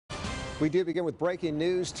We do begin with breaking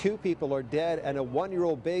news. 2 people are dead and a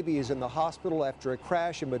 1-year-old baby is in the hospital after a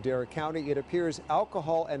crash in Madera County. It appears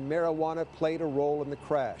alcohol and marijuana played a role in the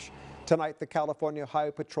crash. Tonight, the California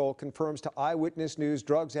Highway Patrol confirms to Eyewitness News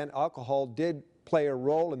drugs and alcohol did play a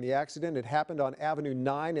role in the accident. It happened on Avenue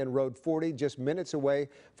 9 and Road 40, just minutes away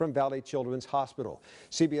from Valley Children's Hospital.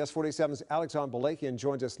 CBS 47's Alexandre Balakian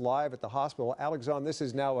joins us live at the hospital. Alexandre, this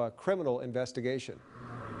is now a criminal investigation.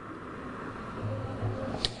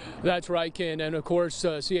 That's right, Ken. And of course,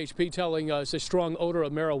 CHP telling us a strong odor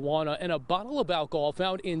of marijuana and a bottle of alcohol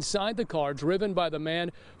found inside the car driven by the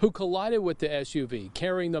man who collided with the SUV,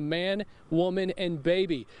 carrying the man, woman, and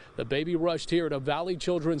baby. The baby rushed here to Valley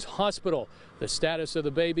Children's Hospital. The status of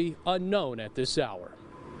the baby unknown at this hour.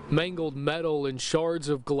 Mangled metal and shards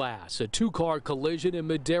of glass. A 2-car collision in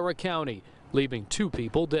Madera County, leaving 2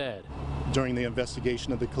 people dead. During the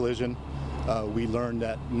investigation of the collision, we learned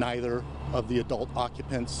that neither of the adult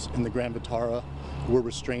occupants in the Grand Vitara were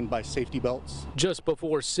restrained by safety belts. Just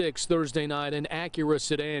before 6 Thursday night, an Acura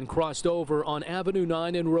sedan crossed over on Avenue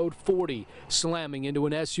 9 and Road 40, slamming into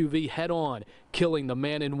an SUV head-on, killing the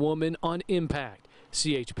man and woman on impact.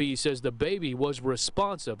 CHP says the baby was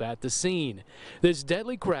responsive at the scene. This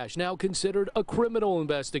deadly crash now considered a criminal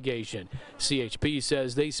investigation. CHP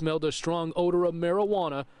says they smelled a strong odor of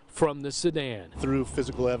marijuana from the sedan. Through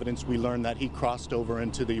physical evidence, we learned that he crossed over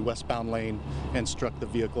into the westbound lane and struck the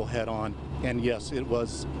vehicle head on. And yes, it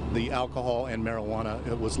was the alcohol and marijuana.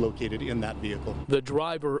 It was located in that vehicle. The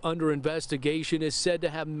driver under investigation is said to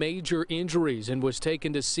have major injuries and was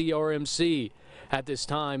taken to CRMC. At this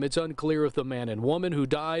time, it's unclear if the man and woman who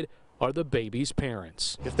died are the baby's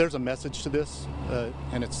parents. If there's a message to this,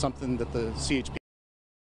 and it's something that the CHP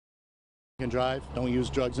can drive, don't use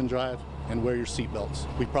drugs and drive, and wear your seatbelts.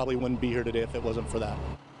 We probably wouldn't be here today if it wasn't for that.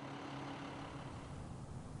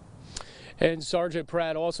 And Sergeant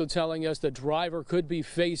Pratt also telling us the driver could be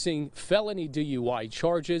facing felony DUI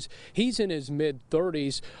charges. He's in his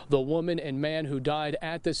mid-30s. The woman and man who died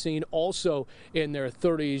at the scene also in their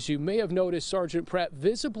 30s. You may have noticed Sergeant Pratt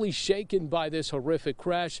visibly shaken by this horrific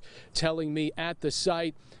crash, telling me at the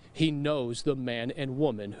site he knows the man and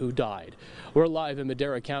woman who died. We're live in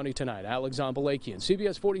Madera County tonight. Alexandre Balakian,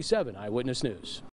 CBS 47 Eyewitness News.